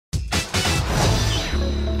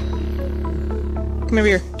come over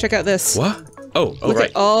here. Check out this. What? Oh, Look right.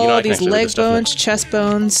 at all these actually leg bones, chest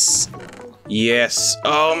bones. Yes.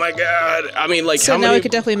 Oh my god. I mean, like, So how now many? we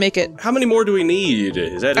could definitely make it. How many more do we need?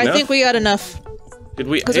 Is that enough? I think we got enough. Did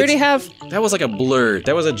we? Because we already have. That was like a blur.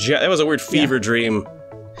 That was a weird fever dream.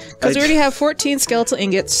 Because we already have 14 skeletal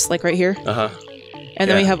ingots, like right here. Uh huh. And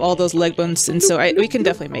then we have all those leg bones, and so we can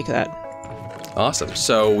definitely make that. Awesome.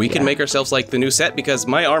 So we can make ourselves like the new set because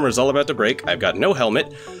my armor's all about to break. I've got no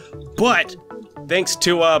helmet, but thanks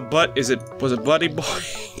to was it Buddy Boy?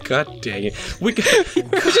 God dang it. We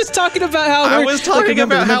were just talking about how I was talking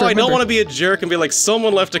about how I don't want to be a jerk and be like,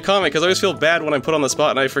 someone left a comment, because I always feel bad when I'm put on the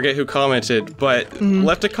spot and I forget who commented, but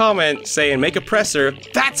left a comment saying, make a presser.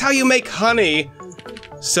 That's how you make honey.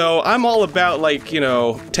 So I'm all about, like, you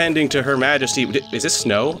know, tending to Her Majesty. Is this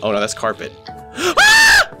snow? Oh no, that's carpet.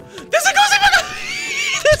 Ah! There's a ghost!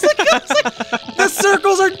 There's a ghost! The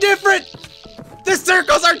circles are different! The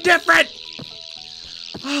circles are different!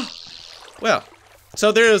 Well,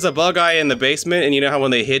 so there was a bug eye in the basement, and you know how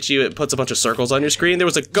when they hit you, it puts a bunch of circles on your screen? There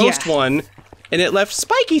was a ghost one, and it left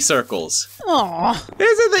spiky circles. Aww.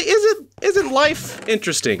 Isn't life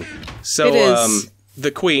interesting? So, it is. The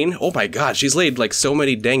queen, oh my god, she's laid like so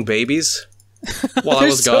many dang babies while I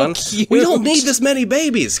was so gone. Cute. We don't need this many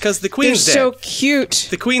babies, because the queen's dead. They're so cute.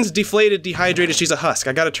 The queen's deflated, dehydrated, she's a husk.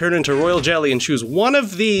 I gotta turn her into royal jelly and choose one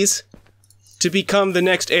of these to become the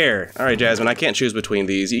next heir. Alright, Jasmine, I can't choose between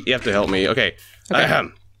these. You have to help me. Okay.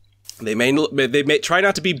 They may try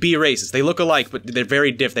not to be B racist. They look alike, but they're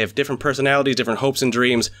very different. They have different personalities, different hopes and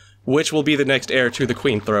dreams. Which will be the next heir to the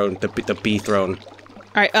queen throne, the B throne?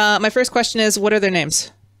 Alright, my first question is, what are their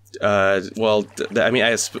names? Well, I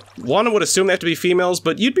mean, one would assume they have to be females,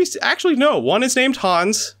 but you'd be... Actually, no. One is named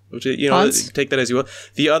Hans, which, you know, Hans? take that as you will.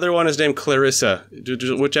 The other one is named Clarissa.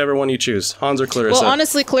 Whichever one you choose. Hans or Clarissa. Well,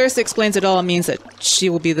 honestly, Clarissa explains it all and means that she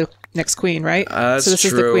will be the next queen, right? That's so this true.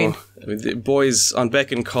 is the queen. I mean, the boys on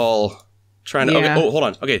beck and call... Trying to... Yeah. Okay, oh, hold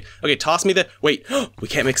on. Okay, toss me the... Wait, we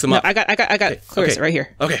can't mix them up. I got Clarissa right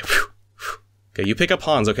here. Okay. Okay, you pick up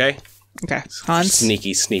Hans, okay? Okay, Hans.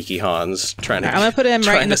 Sneaky Hans. Trying to... I'm gonna put him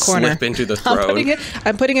right in the corner. Slip into the throne.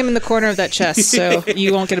 I'm putting him in the corner of that chest, so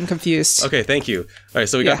you won't get him confused. Okay, thank you. Alright,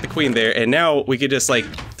 so we got the queen there, and now we could just, like...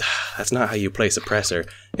 That's not how you place a presser.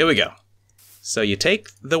 Here we go. So you take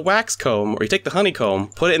the wax comb, or you take the honeycomb,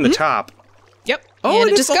 put it in the top. Yep. Oh, and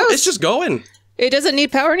it just goes. It's just going. It doesn't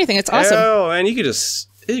need power or anything. It's awesome. Oh, man, you can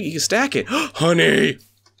stack it. Honey!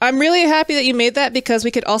 I'm really happy that you made that because we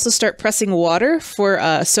could also start pressing water for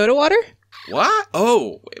soda water. What?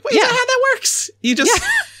 Oh, wait, is that how that works? You just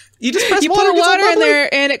press you water. put water in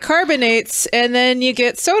there and it carbonates, and then you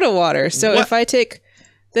get soda water. So if I take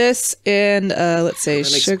this and let's say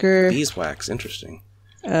sugar, beeswax, interesting.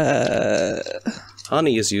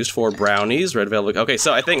 Honey is used for brownies, red velvet. Okay,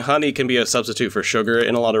 so I think honey can be a substitute for sugar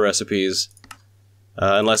in a lot of recipes.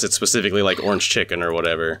 Unless it's specifically like orange chicken or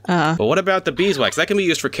whatever. But what about the beeswax? That can be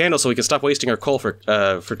used for candles so we can stop wasting our coal for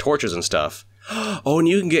torches and stuff. Oh, and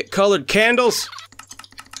you can get colored candles!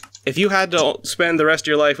 If you had to spend the rest of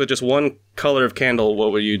your life with just one color of candle,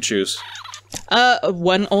 what would you choose?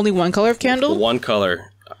 only one color of candle? One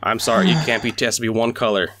color. I'm sorry, it can't be, it has to be one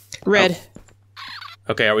color. Red.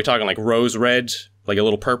 Oh. Okay, are we talking like rose red? Like a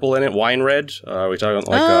little purple in it? Wine red? Are we talking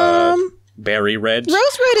like berry red?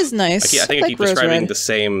 Rose red is nice. I think I keep describing the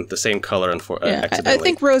same color accidentally. I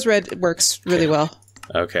think rose red works really well.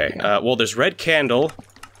 Okay. Well, there's red candle,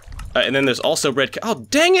 and then there's also red. Oh,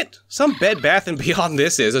 dang it! Some Bed Bath and Beyond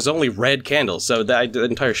this is. There's only red candles, so the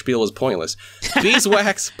entire spiel was pointless.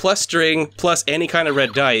 Beeswax plus string plus any kind of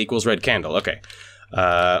red dye equals red candle. Okay.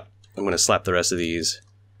 I'm gonna slap the rest of these.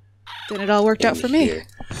 Then it all worked out for me.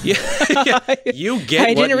 Yeah, you get.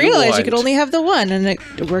 I didn't realize you could only have the one, and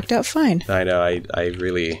it worked out fine. I know. I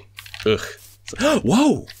really. Ugh.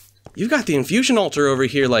 Whoa! You've got the infusion altar over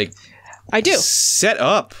here, like. I do. Set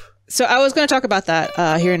up. So I was going to talk about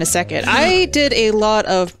that here in a second. I did a lot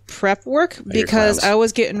of prep work because I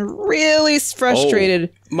was getting really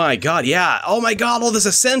frustrated. Oh my god! Yeah. Oh my god! All this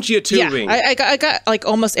Essentia tubing. Yeah, I got like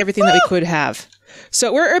almost everything that we could have.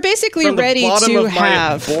 So we're basically ready to have. From the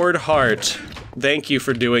bottom of my bored heart. Thank you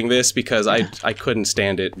for doing this because I couldn't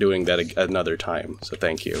stand it doing that another time. So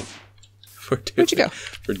thank you for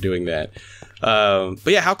doing that. But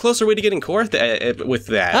yeah, how close are we to getting core with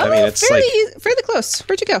that? I mean, it's fairly close.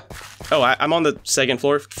 Where'd you go? Oh, I'm on the second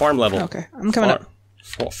floor, farm level. Okay, I'm coming up.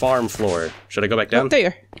 Farm floor. Should I go back down? Oh, there you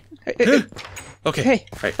are. Okay. Hey.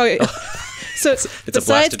 Right. Okay. So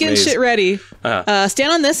besides getting shit ready,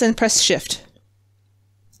 stand on this and press shift.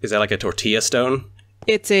 Is that like a tortilla stone?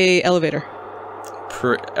 It's a elevator.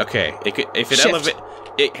 Okay.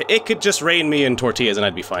 It could just rain me in tortillas and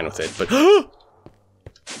I'd be fine with it. But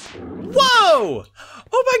Whoa!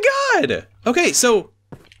 Oh my god! Okay, so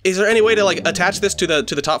is there any way to like attach this to the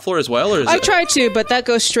top floor as well, or is I tried to, but that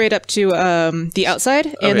goes straight up to the outside,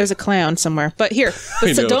 and there's a clown somewhere. But here,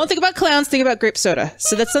 so don't think about clowns, think about grape soda.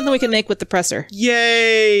 So that's something we can make with the presser.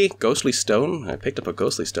 Yay! Ghostly stone. I picked up a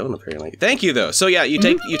ghostly stone apparently. Thank you though. So yeah, you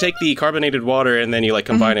take the carbonated water and then you like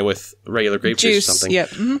combine it with regular grape juice or something. Yep.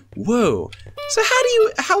 Whoa. So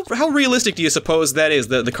how realistic do you suppose that is,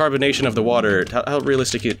 the carbonation of the water? How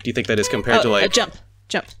realistic do you think that is compared to like jump.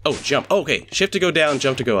 Oh, jump. Oh, okay. Shift to go down,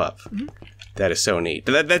 jump to go up. That is so neat.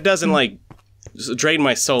 That doesn't like drain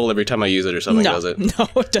my soul every time I use it or something, does it? No,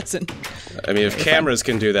 it doesn't. I mean, if cameras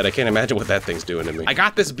can do that, I can't imagine what that thing's doing to me. I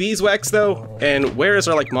got this beeswax though, and where is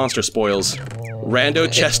our like monster spoils?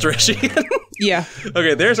 Rando chest Rishian? Yeah.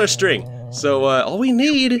 Okay, there's our string. So all we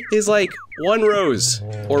need is like one rose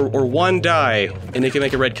or one dye, and it can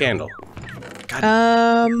make a red candle.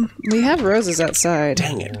 We have roses outside.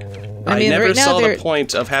 Dang it. I mean, never right now saw the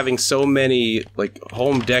point of having so many, like,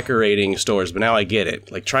 home decorating stores, but now I get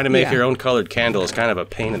it. Like, trying to make your own colored candle is kind of a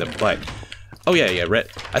pain in the butt. Oh, yeah, red.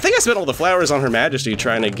 I think I spent all the flowers on Her Majesty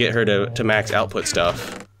trying to get her to max output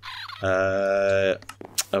stuff.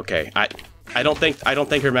 Okay. I don't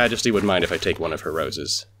think Her Majesty would mind if I take one of her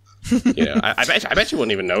roses. You know, I bet she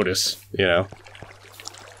wouldn't even notice, you know?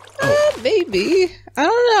 Maybe. I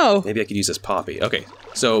don't know. Maybe I could use this poppy. Okay,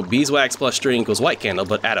 so beeswax plus string equals white candle,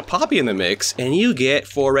 but add a poppy in the mix, and you get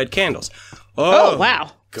 4 red candles. Oh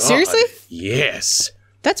wow. God. Seriously? Yes.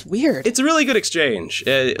 That's weird. It's a really good exchange,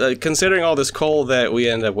 considering all this coal that we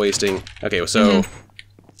end up wasting. Okay, so...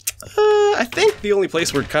 I think the only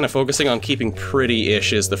place we're kind of focusing on keeping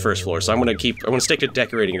pretty-ish is the first floor, so I'm gonna stick to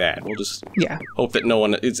decorating that. We'll just hope that no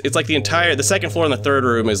one... It's like the second floor and the third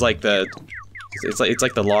room is like the... It's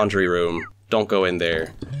like the laundry room. Don't go in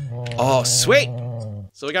there. Oh, sweet!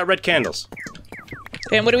 So we got red candles.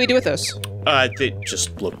 And what do we do with those? They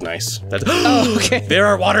just look nice. That's oh, okay. There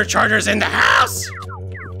are water chargers in the house!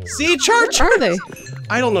 See, charger! Where are they?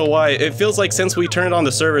 I don't know why. It feels like since we turned on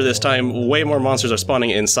the server this time, way more monsters are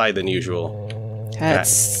spawning inside than usual.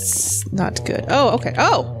 That's not good. Oh, okay.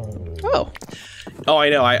 Oh, I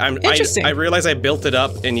know. Interesting. I realize I built it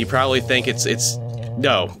up, and you probably think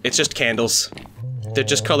no, it's just candles. They're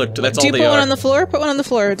just colored. That's all they are. Do you put one on the floor? Put one on the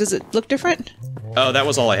floor. Does it look different? Oh, that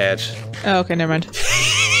was all I had. Oh, okay, never mind.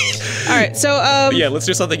 All right, so yeah, let's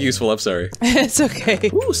do something useful. I'm sorry. It's okay.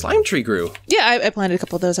 Ooh, slime tree grew. Yeah, I planted a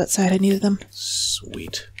couple of those outside. I needed them.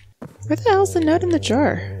 Sweet. Where the hell's the node in the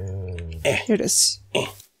jar? Here it is.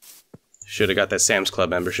 Should have got that Sam's Club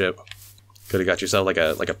membership. Could have got yourself like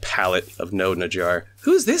a pallet of node in a jar.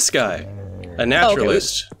 Who's this guy? A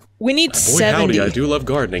naturalist. Okay, we need 70. Howdy, I do love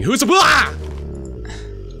gardening. Who's a blah?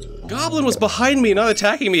 Goblin was behind me, not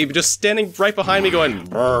attacking me, just standing right behind me going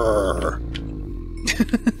brrr.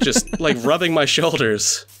 Just like rubbing my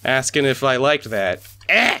shoulders, asking if I liked that.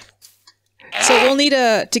 So we'll need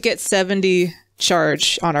to get 70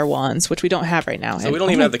 charge on our wands, which we don't have right now. So we don't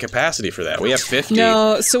even have the capacity for that. We have 50.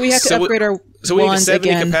 No, so we have to upgrade our wands So we need a 70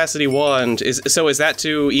 again. capacity wand. Is that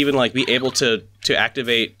to even like be able to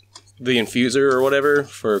activate the infuser or whatever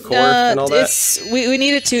for core and all that? We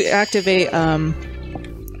needed to activate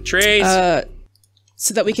trays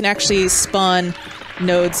so that we can actually spawn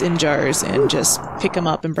nodes in jars and just pick them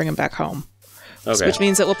up and bring them back home. Okay. So, which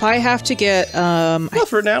means that we'll probably have to get well,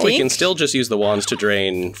 for now we can still just use the wands to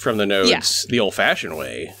drain from the nodes the old-fashioned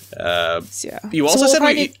way. You also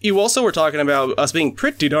said you also were talking about us being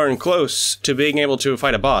pretty darn close to being able to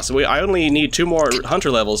fight a boss. I only need 2 more hunter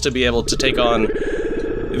levels to be able to take on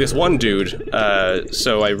this one dude,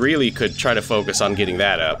 so I really could try to focus on getting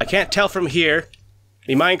that up. I can't tell from here.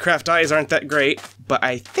 The Minecraft eyes aren't that great, but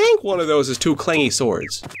I think one of those is 2 clangy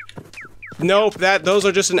swords. Nope, those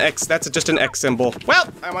are just an X. That's just an X symbol. Well,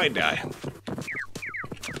 I might die.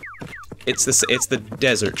 It's the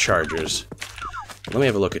desert chargers. Let me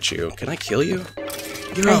have a look at you. Can I kill you?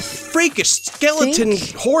 You're a freakish skeleton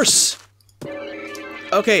horse.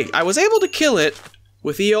 Okay, I was able to kill it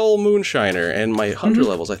with the old moonshiner, and my hunter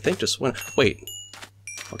levels I think just went. Wait.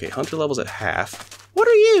 Okay, hunter levels at half. What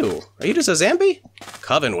are you? Are you just a zombie?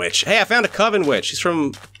 Coven Witch. Hey, I found a Coven Witch. She's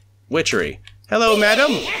from Witchery. Hello,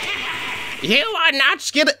 madam. You are not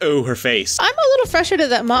scared. Oh, her face. I'm a little frustrated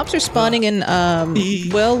that mobs are spawning in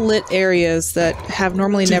well-lit areas that have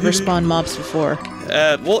normally never spawned mobs before.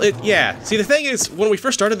 Well, yeah. See, the thing is, when we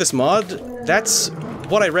first started this mod, that's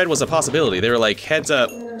what I read was a possibility. They were like, heads up,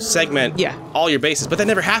 segment all your bases, but that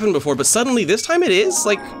never happened before. But suddenly, this time it is.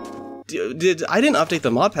 Like, I didn't update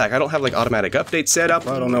the mod pack. I don't have like automatic updates set up.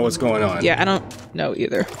 I don't know what's going on. Yeah, I don't know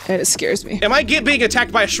either. It scares me. Am I being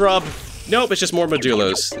attacked by a shrub? Nope, it's just more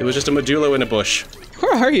medullos. It was just a medullo in a bush.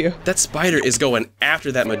 Where are you? That spider is going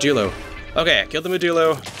after that Medulo. Okay, I killed the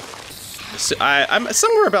Medulo. So I'm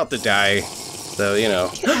somewhere about to die. So, you know.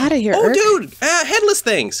 Get out of here, Oh, Urk. dude! Headless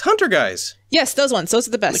things! Hunter guys! Yes, those ones. Those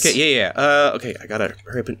are the best. Okay, yeah. Okay, I gotta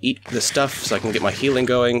hurry up and eat this stuff so I can get my healing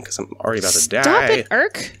going, because I'm already about to die. Stop it,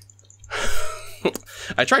 Urk.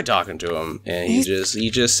 I tried talking to him, and he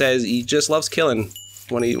just says he just loves killing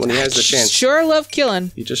when he has the chance. Sure love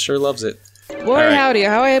killing. He just sure loves it. Boy, howdy,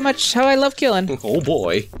 how I love killing. Oh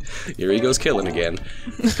boy, here he goes killing again.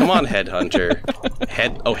 Come on, headhunter.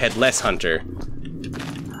 Headless hunter.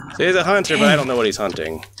 So he's a hunter, but I don't know what he's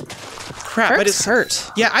hunting. Crap, Urk's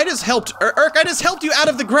hurt. Yeah, I just helped Urk. I just helped you out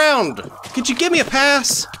of the ground. Could you give me a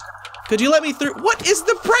pass? Could you let me through? What is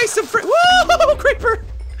the price of whoa, creeper?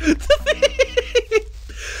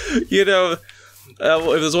 You know,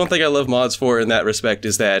 if there's one thing I love mods for in that respect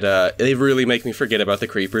is that they really make me forget about the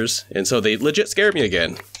creepers, and so they legit scare me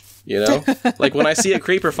again. You know, like when I see a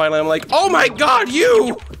creeper finally, I'm like, oh my god,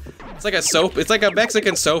 you! It's like a soap. It's like a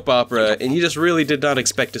Mexican soap opera, and you just really did not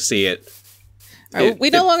expect to see it. We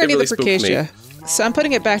no longer need really the Percacia, so I'm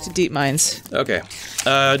putting it back to deep mines. Okay.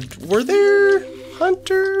 Were there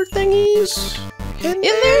hunter thingies in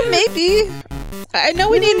there? Maybe. I know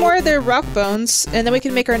we need more of their rock bones, and then we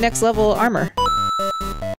can make our next level armor.